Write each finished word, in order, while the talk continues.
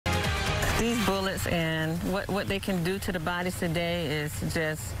These bullets and what they can do to the bodies today is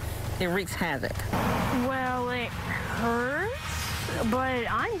just, it wreaks havoc. Well, it hurts,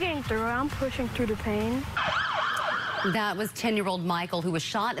 but I'm getting through it. I'm pushing through the pain. That was 10-year-old Michael, who was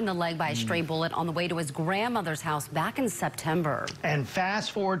shot in the leg by a stray bullet on the way to his grandmother's house back in September. And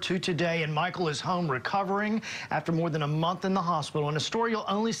fast forward to today, and Michael is home recovering after more than a month in the hospital. In a story you'll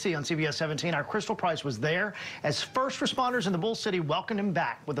only see on CBS 17, our Crystal Price was there as first responders in the Bull City welcomed him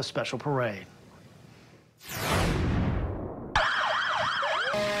back with a special parade.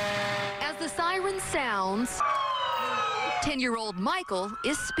 As the siren sounds, 10-year-old Michael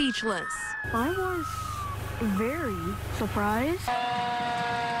is speechless. I was very surprised.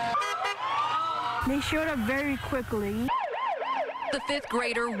 They showed up very quickly. The fifth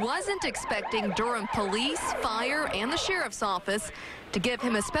grader wasn't expecting Durham police, fire, and the sheriff's office to give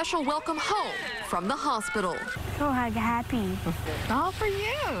him a special welcome home from the hospital. So happy. All for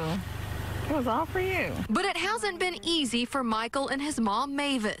you. It was all for you. But it hasn't been easy for Michael and his mom,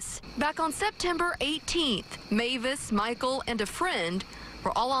 Mavis. Back on September 18th, Mavis, Michael, and a friend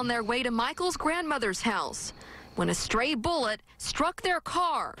were all on their way to Michael's grandmother's house when a stray bullet struck their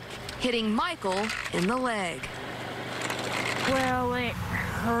car, hitting Michael in the leg. Well, it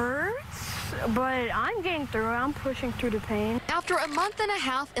hurts, but I'm getting through it. I'm pushing through the pain. After a month and a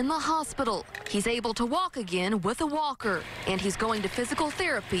half in the hospital, he's able to walk again with a walker, and he's going to physical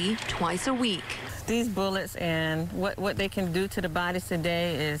therapy twice a week. These bullets and what they can do to the bodies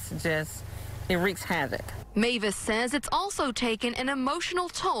today is just, it wreaks havoc. Mavis says it's also taken an emotional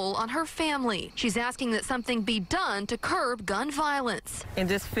toll on her family. She's asking that something be done to curb gun violence. And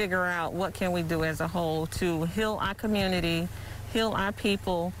just figure out what can we do as a whole to heal our community, heal our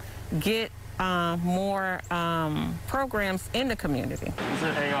people, get more programs in the community. This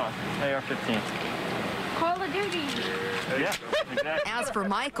is AR-15. Call of Duty. Yeah, exactly. As for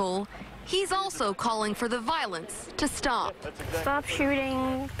Michael, he's also calling for the violence to stop. Stop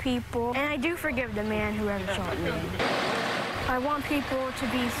shooting people. And I do forgive the man who ever shot me. I want people to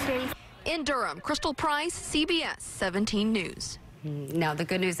be safe. In Durham, Crystal Price, CBS 17 News. Now, the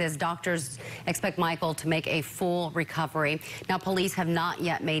good news is doctors expect Michael to make a full recovery. Now, police have not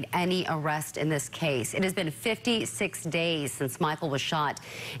yet made any arrest in this case. It has been 56 days since Michael was shot.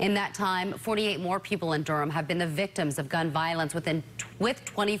 In that time, 48 more people in Durham have been the victims of gun violence, with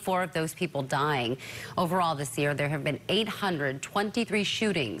 24 of those people dying. Overall this year, there have been 823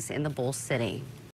 shootings in the Bull City.